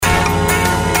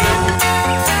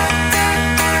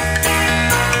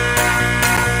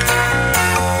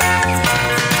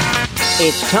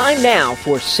It's time now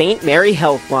for St. Mary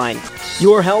Healthline.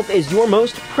 Your health is your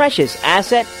most precious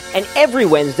asset, and every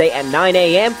Wednesday at 9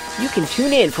 a.m., you can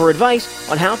tune in for advice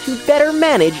on how to better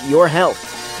manage your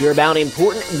health. Hear about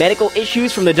important medical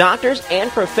issues from the doctors and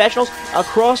professionals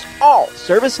across all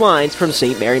service lines from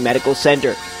St. Mary Medical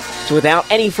Center. So without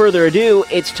any further ado,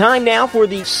 it's time now for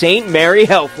the St. Mary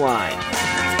Healthline.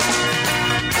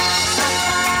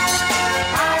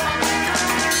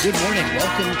 Good morning.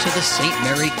 Welcome to the St.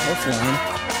 Mary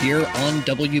Healthline here on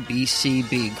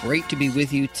WBCB. Great to be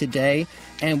with you today.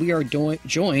 And we are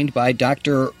joined by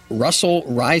Dr. Russell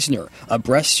Reisner, a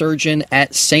breast surgeon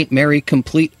at St. Mary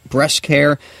Complete Breast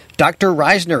Care. Dr.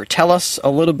 Reisner, tell us a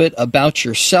little bit about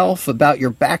yourself, about your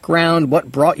background,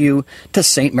 what brought you to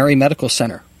St. Mary Medical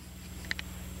Center.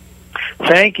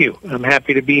 Thank you. I'm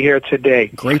happy to be here today.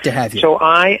 Great to have you. So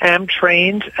I am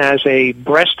trained as a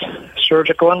breast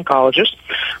surgical oncologist,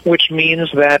 which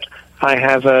means that I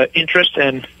have an interest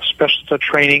and specialty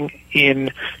training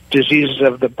in diseases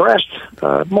of the breast,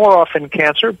 more often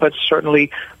cancer, but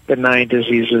certainly benign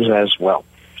diseases as well.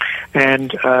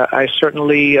 And I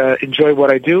certainly enjoy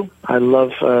what I do. I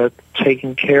love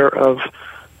taking care of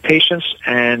patients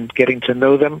and getting to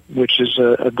know them, which is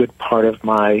a good part of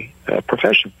my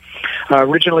profession. I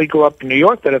originally grew up in New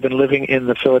York, but I've been living in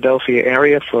the Philadelphia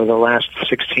area for the last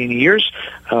 16 years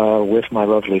with my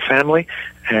lovely family,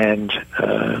 and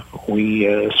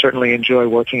we certainly enjoy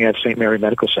working at St. Mary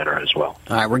Medical Center as well.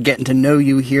 All right, we're getting to know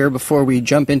you here before we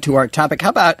jump into our topic. How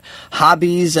about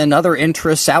hobbies and other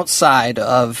interests outside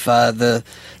of the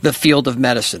field of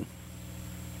medicine?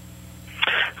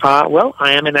 Well,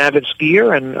 I am an avid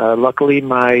skier, and luckily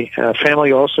my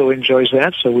family also enjoys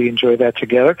that, so we enjoy that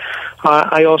together.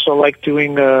 I also like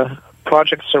doing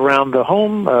projects around the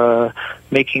home,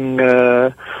 making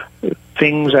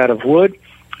things out of wood,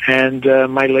 and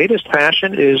my latest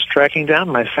passion is tracking down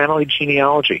my family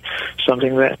genealogy,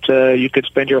 something that you could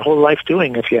spend your whole life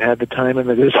doing if you had the time and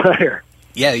the desire.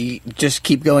 Yeah, you just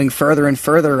keep going further and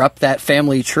further up that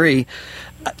family tree.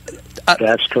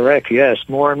 That's correct, yes.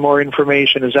 More and more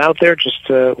information is out there, just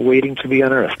waiting to be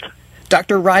unearthed.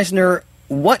 Dr. Reisner,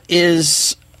 what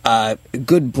is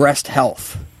good breast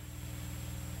health?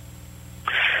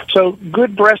 So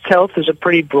good breast health is a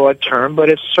pretty broad term, but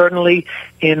it certainly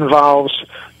involves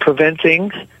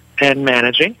preventing and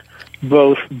managing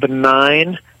both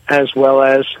benign as well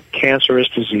as cancerous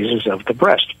diseases of the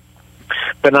breast.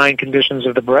 Benign conditions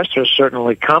of the breast are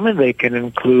certainly common. They can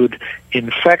include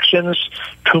infections,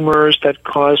 tumors that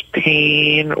cause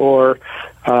pain or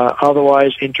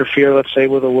otherwise interfere, let's say,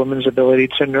 with a woman's ability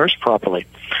to nurse properly.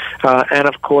 And,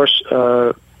 of course,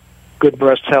 good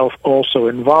breast health also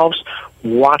involves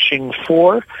watching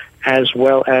for as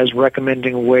well as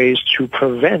recommending ways to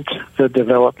prevent the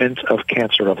development of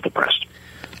cancer of the breast.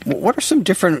 What are some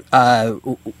different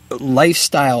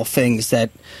lifestyle things that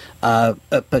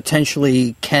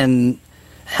potentially can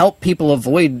help people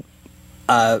avoid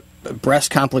breast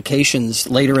complications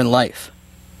later in life?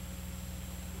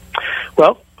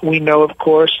 Well, we know, of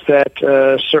course, that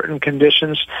certain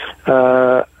conditions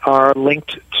are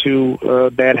linked to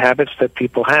bad habits that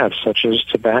people have, such as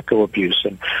tobacco abuse.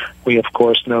 And we, of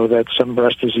course, know that some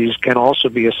breast disease can also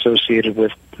be associated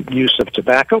with use of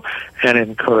tobacco and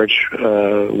encourage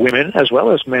women as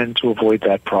well as men to avoid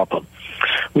that problem.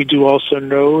 We do also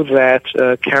know that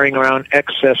carrying around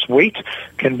excess weight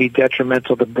can be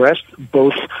detrimental to breast,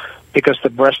 both because the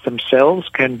breasts themselves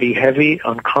can be heavy,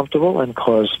 uncomfortable, and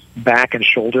cause back and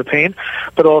shoulder pain,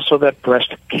 but also that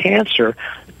breast cancer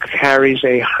carries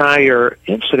a higher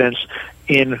incidence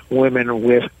in women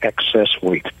with excess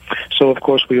weight. So, of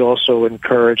course, we also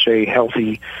encourage a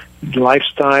healthy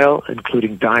lifestyle,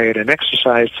 including diet and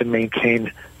exercise, to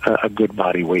maintain a good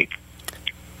body weight.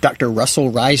 Dr.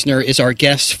 Russell Reisner is our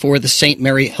guest for the St.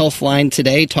 Mary Healthline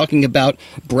today, talking about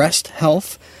breast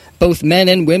health. Both men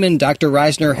and women, Dr.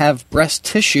 Reisner, have breast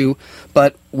tissue,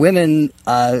 but women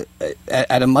at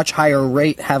a much higher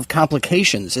rate have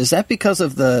complications. Is that because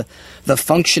of the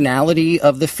functionality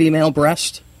of the female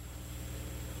breast?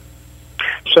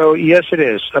 So, yes, it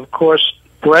is. Of course,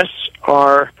 breasts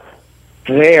are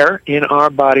there in our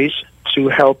bodies to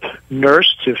help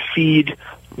nurse, to feed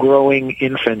growing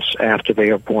infants after they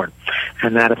are born.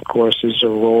 And that, of course, is a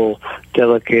role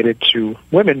delegated to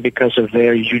women because of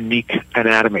their unique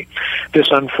anatomy. This,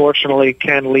 unfortunately,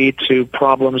 can lead to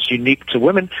problems unique to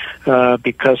women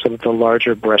because of the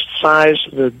larger breast size,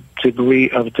 the degree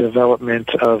of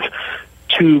development of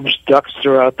tubes, ducts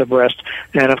throughout the breast,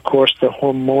 and, of course, the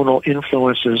hormonal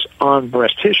influences on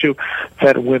breast tissue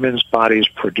that women's bodies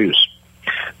produce.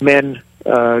 Men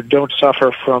don't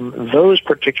suffer from those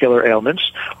particular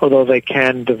ailments, although they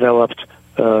can develop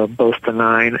both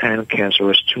benign and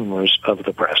cancerous tumors of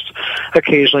the breast.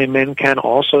 Occasionally, men can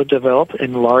also develop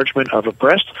enlargement of a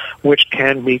breast, which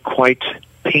can be quite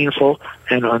painful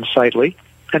and unsightly.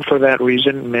 And for that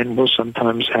reason, men will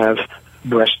sometimes have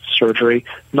breast surgery,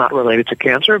 not related to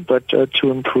cancer, but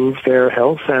to improve their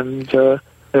health and their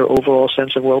overall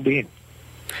sense of well-being.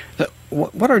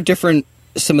 What are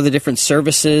some of the different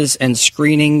services and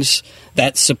screenings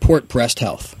that support breast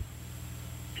health?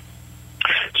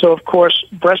 So, of course,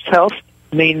 breast health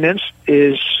maintenance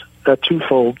is a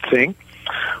twofold thing.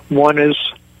 One is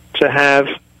to have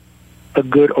a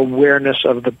good awareness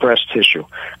of the breast tissue.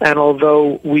 And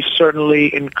although we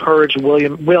certainly encourage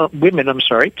women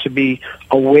to be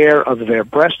aware of their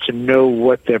breasts, to know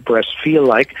what their breasts feel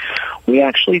like, we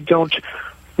actually don't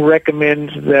recommend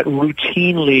that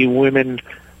routinely women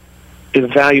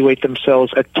evaluate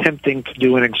themselves attempting to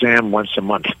do an exam once a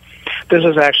month. This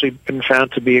has actually been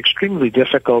found to be extremely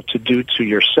difficult to do to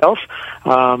yourself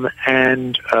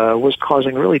and was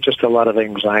causing really just a lot of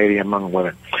anxiety among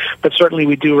women. But certainly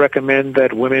we do recommend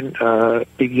that women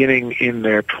beginning in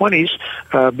their 20s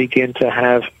begin to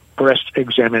have breast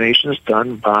examinations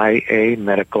done by a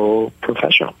medical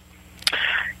professional.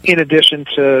 In addition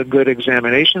to good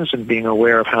examinations and being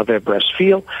aware of how their breasts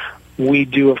feel, we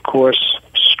do, of course,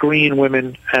 screen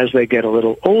women as they get a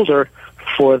little older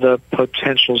for the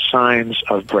potential signs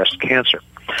of breast cancer.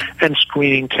 And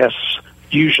screening tests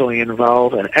usually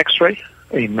involve an X-ray,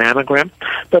 a mammogram,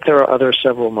 but there are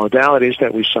several modalities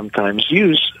that we sometimes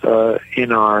use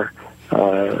in our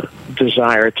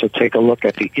desire to take a look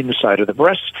at the inside of the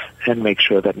breast and make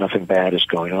sure that nothing bad is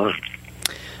going on.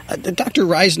 Dr.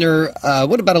 Reisner,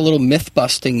 what about a little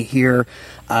myth-busting here?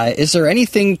 Is there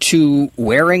anything to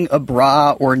wearing a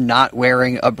bra or not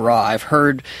wearing a bra? I've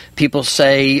heard people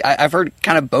say, I've heard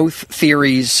kind of both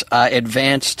theories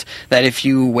advanced, that if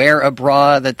you wear a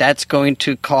bra, that's going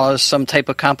to cause some type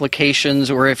of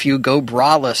complications, or if you go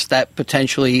braless, that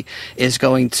potentially is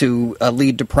going to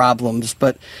lead to problems.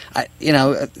 But,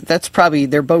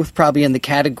 they're both probably in the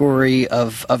category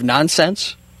of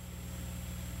nonsense.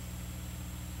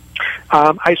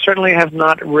 I certainly have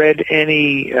not read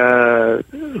any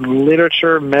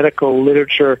medical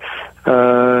literature,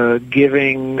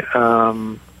 giving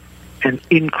an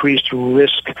increased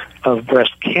risk of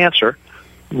breast cancer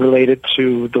related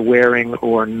to the wearing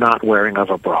or not wearing of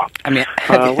a bra. I mean,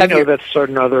 we know that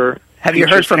certain other have you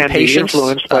heard from can patients be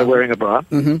influenced by wearing a bra.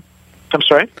 Mm-hmm. I'm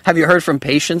sorry? Have you heard from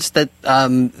patients that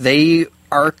they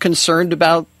are concerned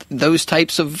about those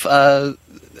types of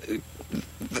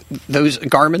those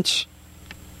garments?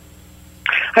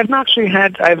 I've not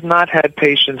had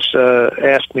patients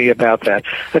ask me about that.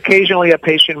 Occasionally, a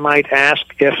patient might ask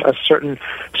if a certain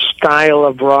style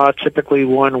of bra, typically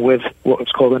one with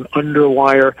what's called an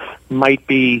underwire, might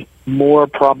be more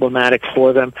problematic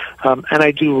for them. And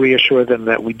I do reassure them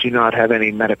that we do not have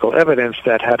any medical evidence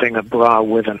that having a bra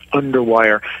with an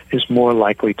underwire is more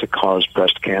likely to cause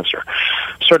breast cancer.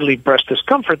 Certainly, breast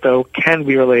discomfort, though, can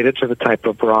be related to the type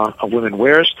of bra a woman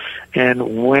wears.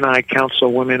 And when I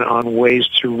counsel women on ways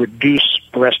to reduce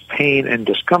breast pain and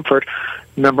discomfort,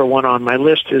 number one on my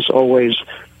list is always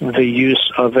the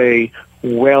use of a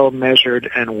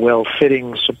well-measured and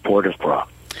well-fitting supportive bra.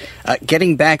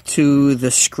 Getting back to the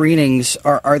screenings,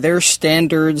 are there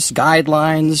standards,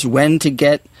 guidelines, when to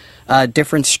get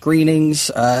different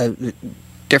screenings,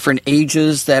 different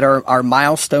ages that are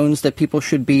milestones that people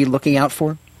should be looking out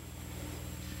for?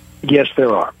 Yes,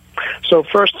 there are. So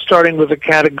first, starting with the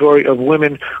category of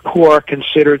women who are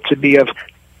considered to be of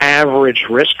average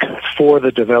risk for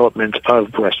the development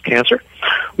of breast cancer,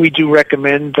 we do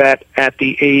recommend that at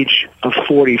the age of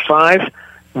 45,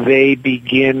 they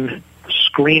begin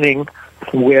screening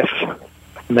with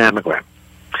mammogram.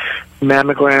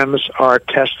 Mammograms are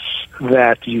tests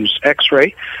that use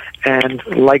X-ray, and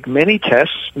like many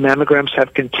tests, mammograms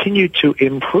have continued to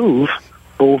improve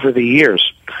over the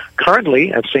years.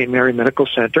 Currently, at St. Mary Medical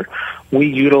Center, we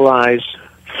utilize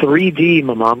 3D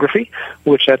mammography,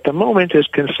 which at the moment is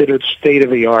considered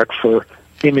state-of-the-art for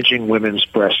imaging women's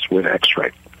breasts with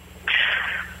X-ray.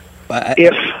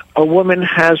 If a woman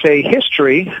has a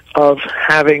history of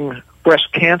having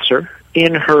breast cancer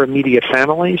in her immediate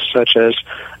family, such as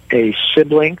a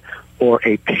sibling or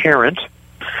a parent,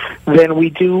 then we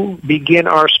do begin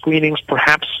our screenings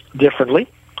perhaps differently.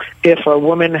 If a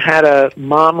woman had a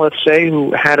mom, let's say,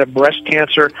 who had a breast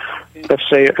cancer, let's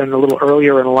say a little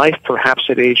earlier in life, perhaps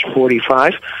at age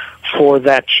 45, for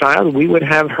that child, we would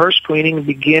have her screening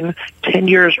begin 10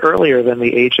 years earlier than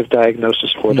the age of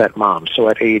diagnosis for that mom, so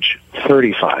at age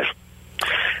 35.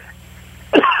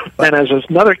 And as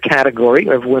another category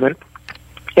of women,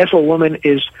 if a woman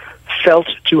is felt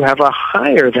to have a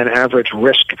higher than average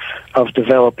risk of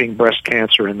developing breast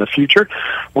cancer in the future,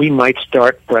 we might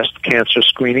start breast cancer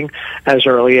screening as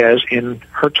early as in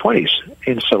her 20s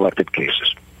in selected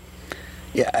cases.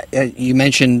 Yeah, you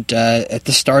mentioned at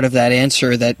the start of that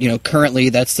answer that, currently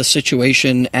that's the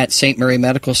situation at St. Mary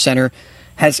Medical Center.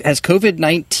 Has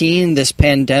COVID-19, this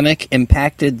pandemic,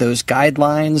 impacted those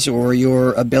guidelines or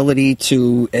your ability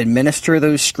to administer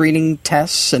those screening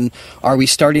tests? And are we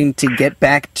starting to get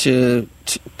back to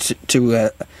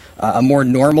a more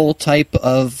normal type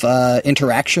of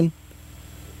interaction?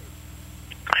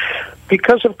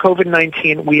 Because of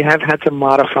COVID-19, we have had to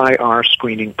modify our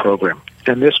screening program.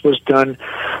 And this was done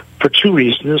for two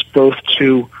reasons, both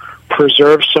to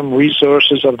preserve some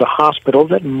resources of the hospital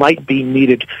that might be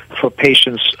needed for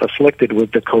patients afflicted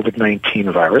with the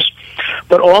COVID-19 virus,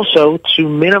 but also to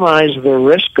minimize the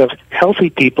risk of healthy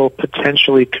people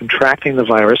potentially contracting the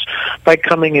virus by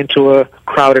coming into a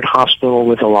crowded hospital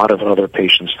with a lot of other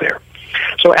patients there.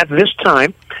 So at this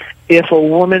time, if a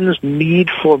woman's need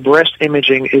for breast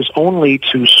imaging is only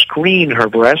to screen her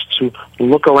breast, to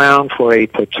look around for a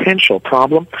potential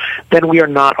problem, then we are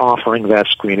not offering that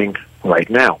screening right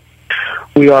now.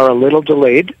 We are a little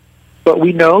delayed, but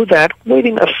we know that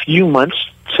waiting a few months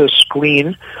to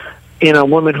screen in a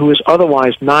woman who is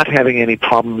otherwise not having any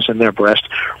problems in their breast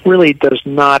really does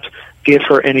not give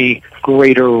her any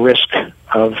greater risk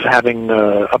of having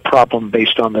a problem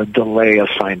based on the delay of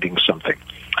finding something.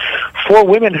 For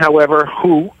women, however,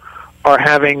 who are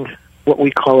having what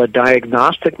we call a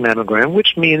diagnostic mammogram,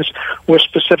 which means we're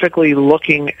specifically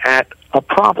looking at a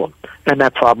problem. And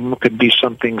that problem could be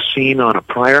something seen on a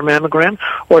prior mammogram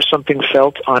or something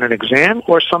felt on an exam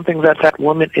or something that that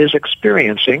woman is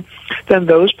experiencing, then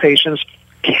those patients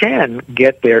can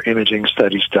get their imaging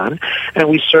studies done, and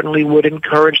we certainly would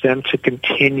encourage them to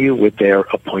continue with their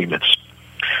appointments.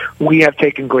 We have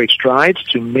taken great strides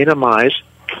to minimize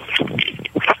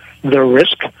the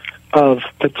risk of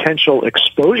potential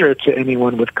exposure to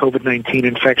anyone with COVID-19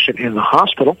 infection in the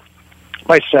hospital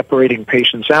by separating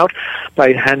patients out,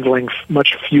 by handling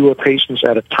much fewer patients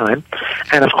at a time,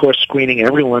 and of course screening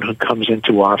everyone who comes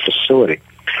into our facility,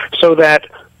 so that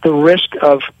the risk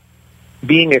of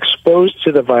being exposed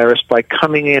to the virus by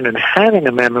coming in and having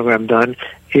a mammogram done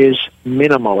is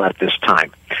minimal at this time.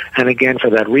 And again, for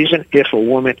that reason, if a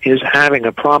woman is having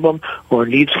a problem or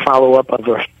needs follow-up of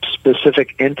a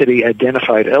specific entity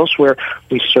identified elsewhere,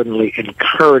 we certainly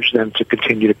encourage them to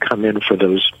continue to come in for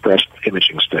those breast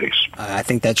imaging studies. I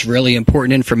think that's really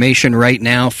important information right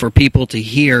now for people to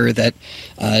hear, that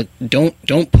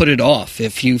don't put it off.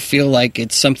 If you feel like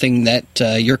it's something that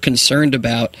you're concerned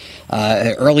about,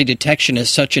 early detection is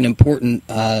such an important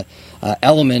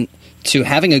element to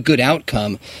having a good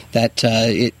outcome that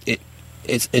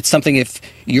it's something. If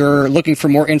you're looking for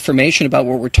more information about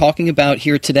what we're talking about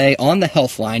here today on the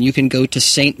Health Line, you can go to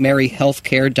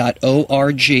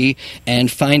stmaryhealthcare.org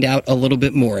and find out a little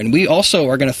bit more. And we also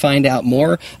are going to find out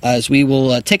more as we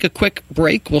will take a quick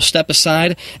break. We'll step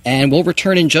aside and we'll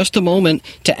return in just a moment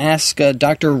to ask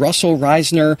Dr. Russell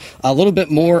Reisner a little bit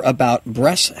more about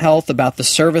breast health, about the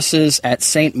services at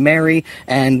St. Mary,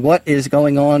 and what is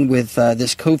going on with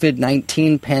this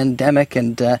COVID-19 pandemic,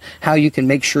 and how you can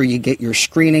make sure you get your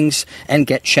screenings and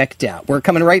get checked out. We're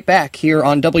coming right back here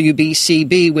on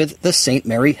WBCB with the St.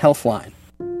 Mary Health Line.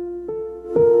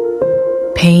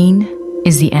 Pain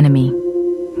is the enemy.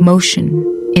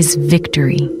 Motion is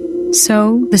victory.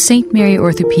 So, the St. Mary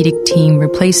Orthopedic team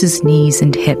replaces knees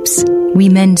and hips. We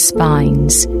mend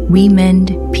spines. We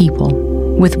mend people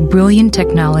with brilliant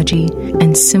technology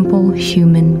and simple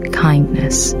human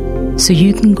kindness. So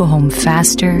you can go home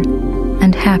faster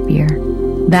and happier.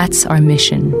 That's our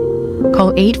mission.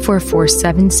 Call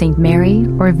 844-7 St. Mary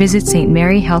or visit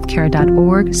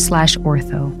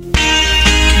stmaryhealthcare.org/ortho.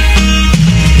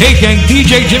 Hey gang,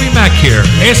 DJ Jimmy Mack here,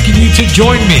 asking you to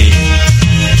join me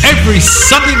every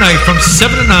Sunday night from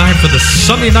 7 to 9 for the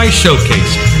Sunday Night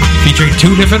Showcase, featuring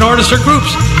two different artists or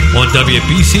groups on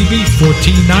WBCB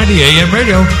 1490 AM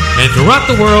radio and throughout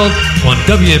the world on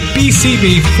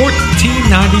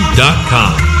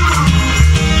WBCB1490.com.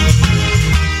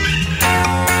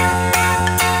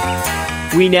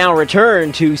 We now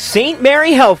return to St.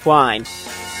 Mary Health Line.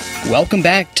 Welcome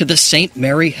back to the St.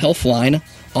 Mary Health Line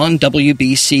on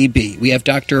WBCB. We have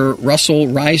Dr. Russell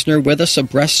Reisner with us, a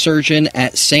breast surgeon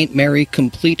at St. Mary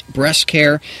Complete Breast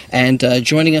Care, and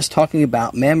joining us talking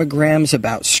about mammograms,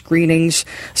 about screenings.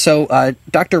 So,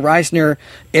 Dr. Reisner,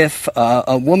 if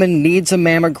a woman needs a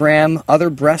mammogram, other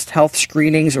breast health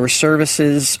screenings or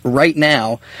services right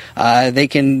now, they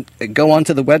can go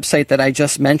onto the website that I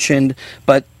just mentioned,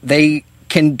 but they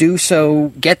can do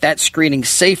so, get that screening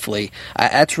safely.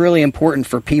 That's really important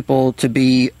for people to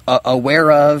be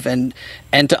aware of and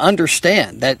to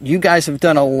understand that you guys have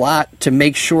done a lot to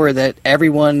make sure that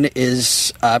everyone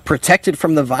is protected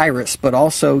from the virus, but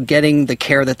also getting the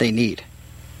care that they need.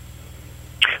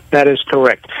 That is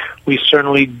correct. We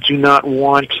certainly do not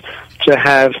want to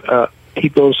have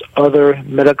people's other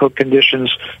medical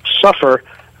conditions suffer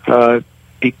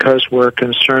because we're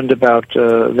concerned about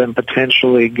them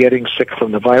potentially getting sick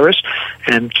from the virus.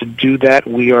 And to do that,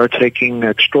 we are taking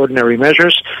extraordinary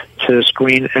measures to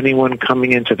screen anyone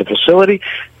coming into the facility,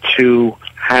 to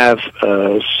have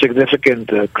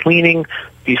significant cleaning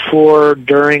before,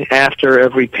 during, after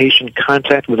every patient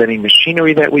contact with any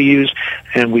machinery that we use,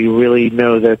 and we really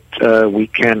know that we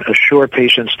can assure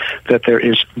patients that there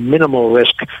is minimal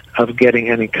risk of getting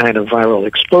any kind of viral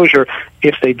exposure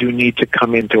if they do need to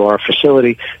come into our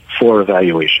facility for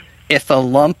evaluation. If a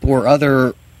lump or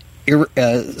other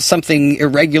something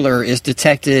irregular is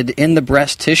detected in the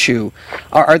breast tissue,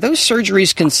 are those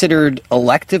surgeries considered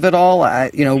elective at all?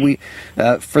 We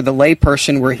for the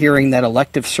layperson, we're hearing that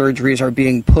elective surgeries are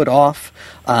being put off.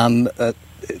 The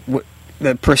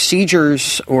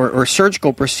procedures or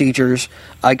surgical procedures,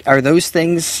 are those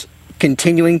things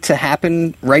continuing to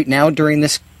happen right now during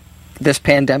this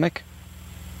pandemic?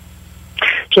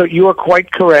 So you are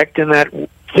quite correct in that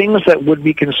things that would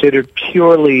be considered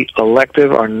purely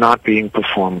elective are not being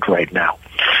performed right now.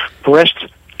 Breast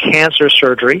cancer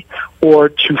surgery, or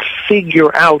to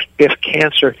figure out if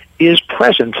cancer is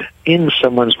present in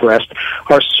someone's breast,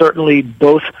 are certainly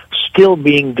both still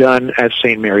being done at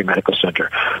St. Mary Medical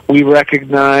Center. We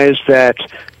recognize that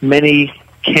many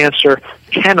cancer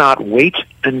cannot wait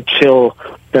until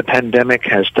the pandemic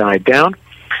has died down.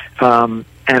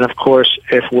 And of course,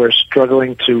 if we're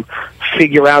struggling to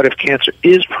figure out if cancer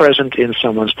is present in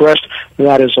someone's breast,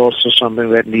 that is also something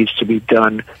that needs to be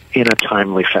done in a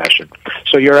timely fashion.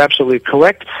 So you're absolutely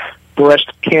correct.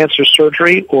 Breast cancer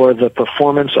surgery or the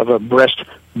performance of a breast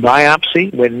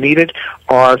biopsy when needed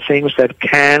are things that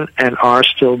can and are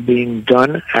still being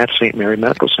done at St. Mary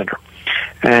Medical Center.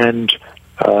 And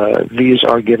these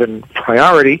are given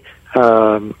priority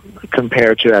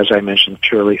compared to, as I mentioned,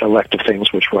 purely elective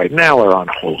things, which right now are on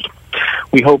hold.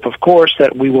 We hope, of course,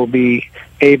 that we will be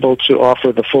able to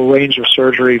offer the full range of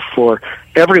surgery for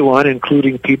everyone,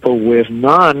 including people with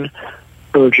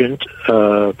non-urgent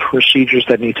procedures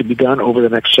that need to be done over the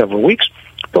next several weeks,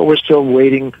 but we're still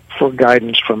waiting for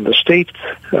guidance from the state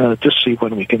to see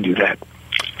when we can do that.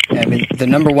 I mean, the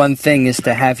number one thing is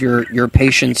to have your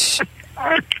patients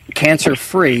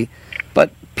cancer-free,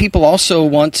 but people also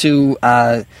want to,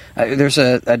 there's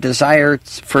a desire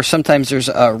for, sometimes there's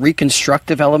a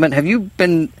reconstructive element. Have you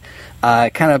been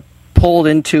kind of pulled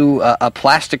into a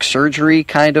plastic surgery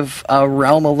kind of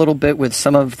realm a little bit with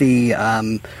some of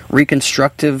the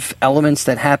reconstructive elements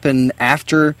that happen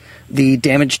after the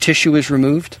damaged tissue is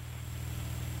removed?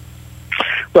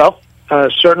 Well,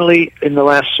 certainly in the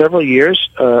last several years,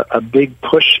 a big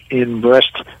push in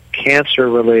breast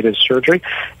cancer-related surgery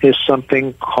is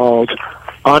something called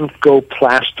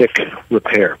oncoplastic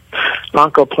repair.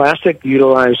 Oncoplastic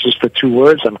utilizes the two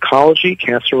words oncology,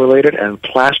 cancer-related, and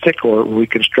plastic or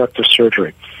reconstructive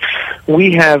surgery.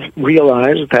 We have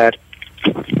realized that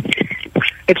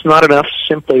it's not enough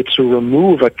simply to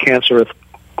remove a cancerous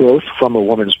growth from a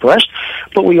woman's breast,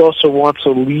 but we also want to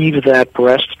leave that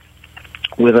breast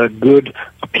with a good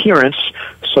appearance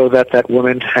so that that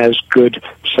woman has good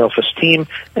self-esteem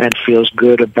and feels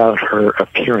good about her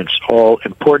appearance, all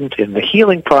important in the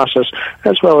healing process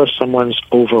as well as someone's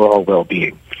overall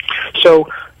well-being. So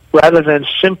rather than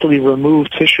simply remove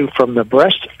tissue from the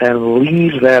breast and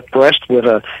leave that breast with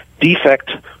a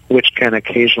defect which can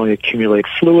occasionally accumulate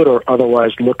fluid or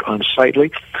otherwise look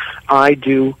unsightly, I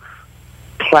do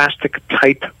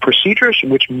plastic-type procedures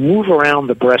which move around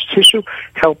the breast tissue,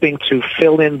 helping to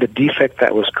fill in the defect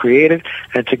that was created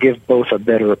and to give both a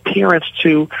better appearance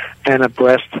to and a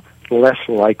breast less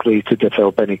likely to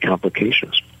develop any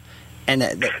complications. And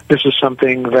this is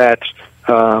something that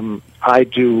I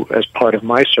do as part of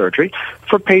my surgery.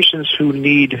 For patients who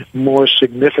need more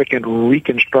significant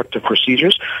reconstructive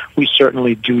procedures, we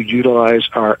certainly do utilize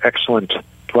our excellent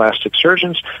plastic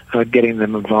surgeons, getting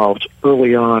them involved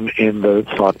early on in the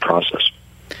thought process.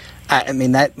 I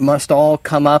mean, that must all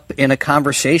come up in a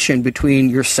conversation between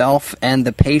yourself and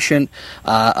the patient,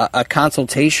 a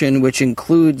consultation which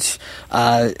includes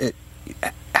how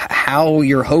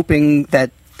you're hoping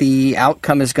that the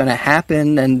outcome is going to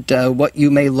happen and what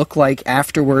you may look like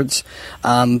afterwards.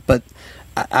 But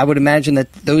I would imagine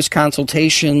that those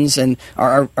consultations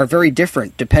are very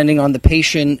different depending on the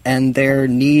patient and their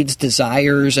needs,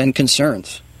 desires, and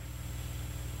concerns.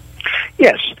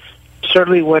 Yes,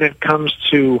 certainly when it comes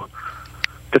to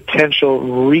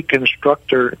potential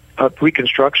reconstruction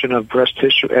of breast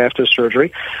tissue after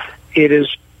surgery, it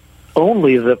is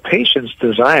only the patient's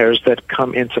desires that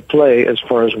come into play as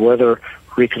far as whether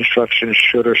reconstruction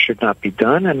should or should not be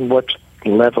done and what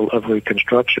level of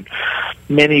reconstruction.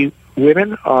 Many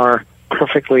women are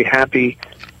perfectly happy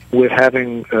with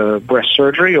having breast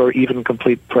surgery or even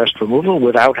complete breast removal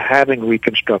without having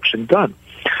reconstruction done.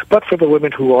 But for the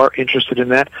women who are interested in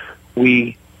that,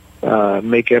 we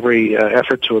make every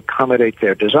effort to accommodate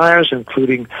their desires,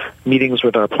 including meetings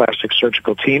with our plastic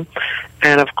surgical team.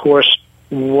 And of course,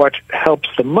 what helps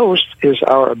the most is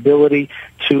our ability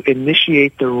to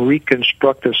initiate the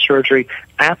reconstructive surgery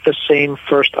at the same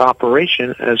first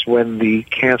operation as when the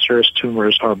cancerous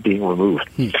tumors are being removed.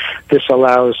 This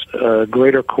allows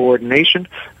greater coordination,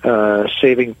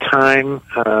 saving time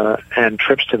and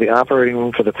trips to the operating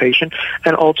room for the patient,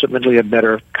 and ultimately a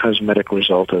better cosmetic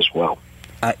result as well.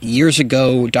 Years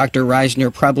ago, Dr.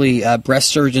 Reisner, probably breast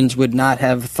surgeons would not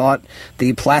have thought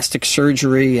the plastic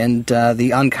surgery and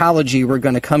the oncology were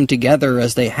going to come together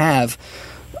as they have.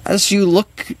 As you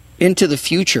look into the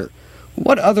future,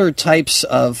 what other types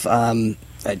of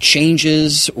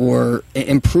changes or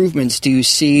improvements do you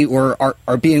see or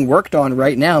are being worked on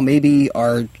right now, maybe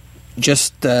are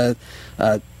just with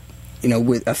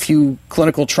a few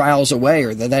clinical trials away,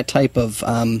 or that type of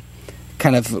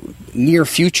kind of near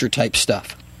future type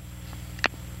stuff?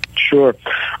 Sure.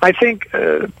 I think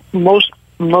most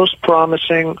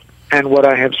promising, and what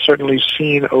I have certainly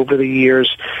seen over the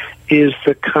years, is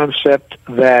the concept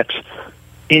that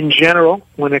in general,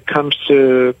 when it comes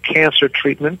to cancer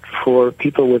treatment for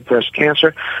people with breast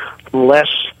cancer, less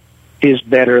is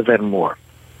better than more.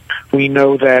 We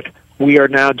know that we are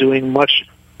now doing much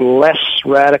less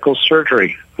radical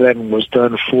surgery than was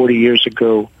done 40 years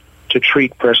ago to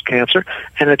treat breast cancer,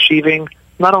 and achieving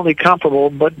not only comparable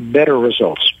but better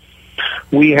results.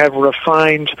 We have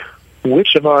refined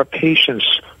which of our patients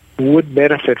would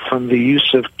benefit from the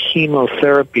use of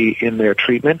chemotherapy in their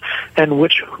treatment and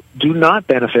which do not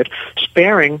benefit,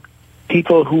 sparing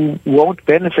people who won't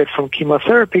benefit from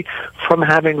chemotherapy from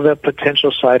having the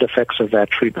potential side effects of that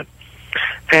treatment.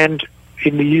 And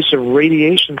in the use of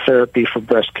radiation therapy for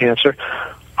breast cancer,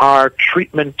 our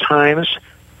treatment times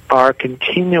are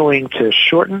continuing to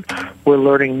shorten. We're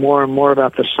learning more and more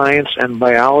about the science and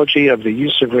biology of the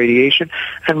use of radiation,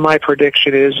 and my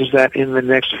prediction is that in the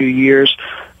next few years,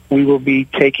 we will be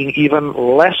taking even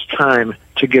less time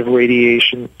to give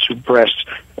radiation to breast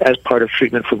as part of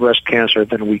treatment for breast cancer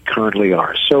than we currently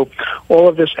are. So all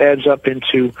of this adds up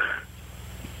into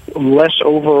less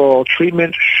overall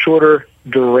treatment, shorter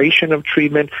duration of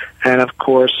treatment, and of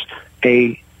course,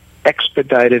 a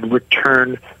expedited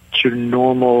return to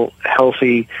normal,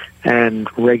 healthy, and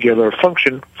regular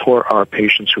function for our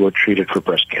patients who are treated for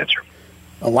breast cancer.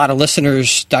 A lot of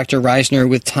listeners, Dr. Reisner,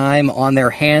 with time on their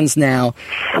hands now.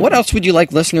 What else would you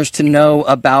like listeners to know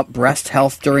about breast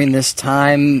health during this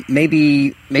time?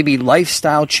 Maybe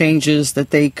lifestyle changes that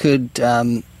they could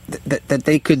that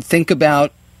they could think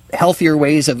about, healthier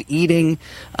ways of eating.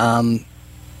 Those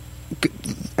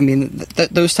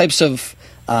types of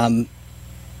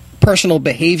personal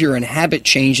behavior and habit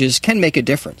changes can make a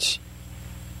difference.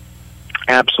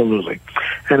 Absolutely.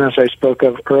 And as I spoke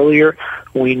of earlier,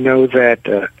 we know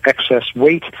that excess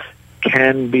weight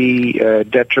can be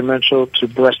detrimental to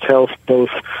breast health,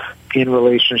 both in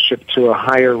relationship to a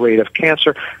higher rate of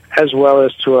cancer as well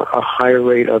as to a higher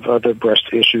rate of other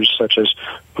breast issues such as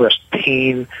breast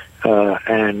pain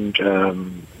and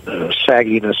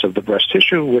sagginess of the breast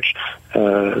tissue, which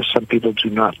some people do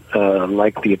not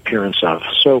like the appearance of.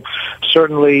 So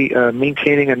certainly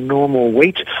maintaining a normal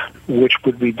weight, which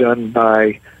would be done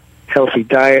by healthy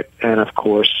diet and, of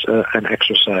course, an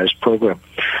exercise program.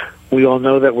 We all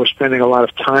know that we're spending a lot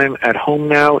of time at home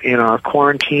now in our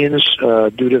quarantines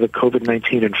due to the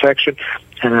COVID-19 infection,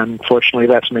 and unfortunately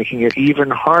that's making it even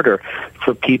harder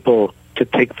for people to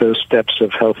take those steps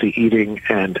of healthy eating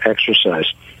and exercise.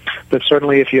 But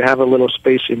certainly if you have a little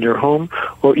space in your home,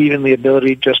 or even the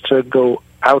ability just to go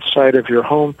outside of your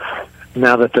home,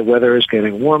 now that the weather is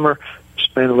getting warmer,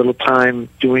 spend a little time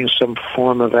doing some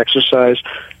form of exercise,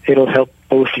 it'll help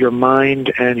both your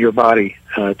mind and your body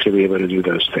to be able to do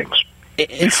those things.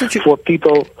 For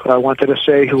people, I wanted to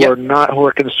say, who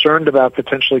are concerned about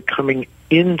potentially coming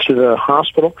into the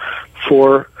hospital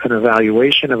for an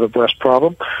evaluation of a breast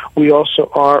problem, we also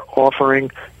are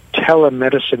offering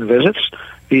telemedicine visits.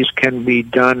 These can be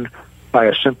done by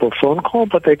a simple phone call,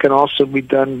 but they can also be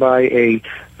done by a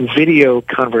video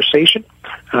conversation,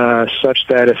 such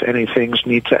that if any things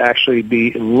need to actually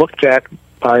be looked at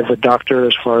by the doctor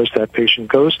as far as that patient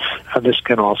goes, this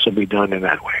can also be done in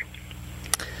that way.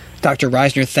 Dr.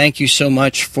 Reisner, thank you so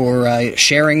much for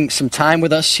sharing some time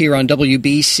with us here on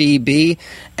WBCB,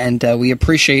 and we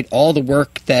appreciate all the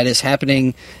work that is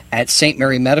happening at St.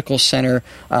 Mary Medical Center,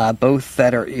 both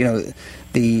that are,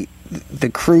 the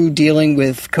crew dealing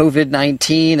with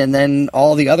COVID-19 and then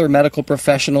all the other medical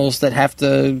professionals that have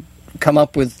to come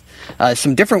up with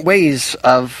some different ways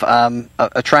of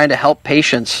trying to help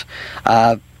patients.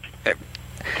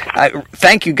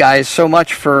 Thank you guys so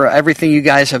much for everything you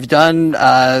guys have done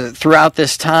throughout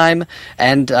this time.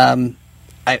 And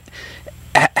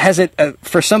has it,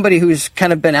 for somebody who's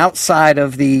kind of been outside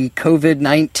of the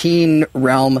COVID-19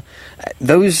 realm,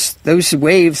 those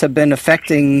waves have been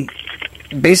affecting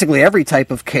basically every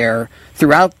type of care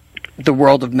throughout the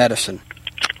world of medicine?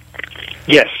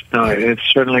 Yes, no, it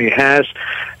certainly has.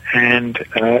 And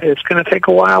it's going to take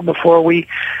a while before we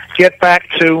get back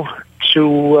to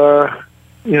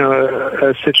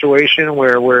a situation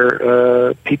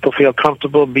where people feel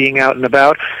comfortable being out and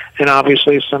about, and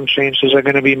obviously some changes are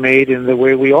going to be made in the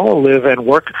way we all live and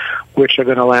work, which are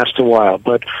going to last a while.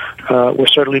 But we're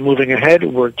certainly moving ahead.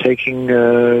 We're taking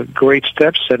great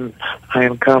steps, and I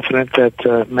am confident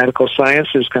that medical science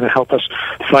is going to help us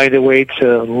find a way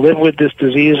to live with this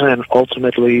disease and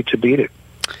ultimately to beat it.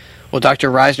 Well,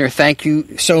 Dr. Reisner, thank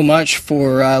you so much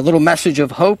for a little message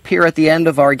of hope here at the end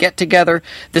of our get-together.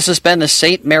 This has been the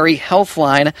St. Mary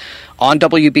Healthline on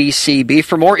WBCB.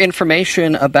 For more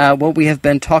information about what we have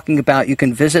been talking about, you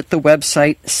can visit the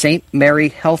website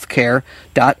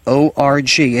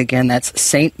stmaryhealthcare.org. Again, that's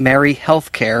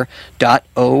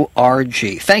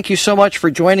stmaryhealthcare.org. Thank you so much for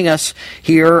joining us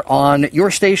here on your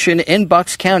station in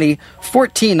Bucks County,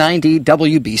 1490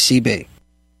 WBCB.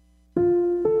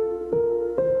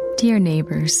 Dear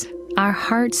neighbors, our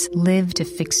hearts live to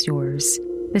fix yours.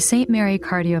 The St. Mary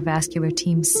Cardiovascular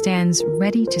Team stands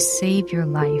ready to save your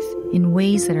life in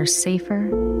ways that are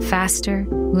safer, faster,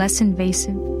 less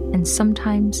invasive, and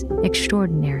sometimes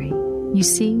extraordinary. You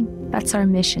see, that's our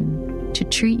mission, to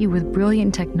treat you with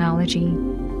brilliant technology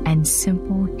and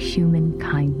simple human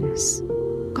kindness.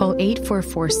 Call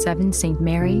 8447 St.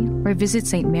 Mary or visit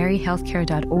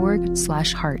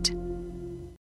stmaryhealthcare.org/heart.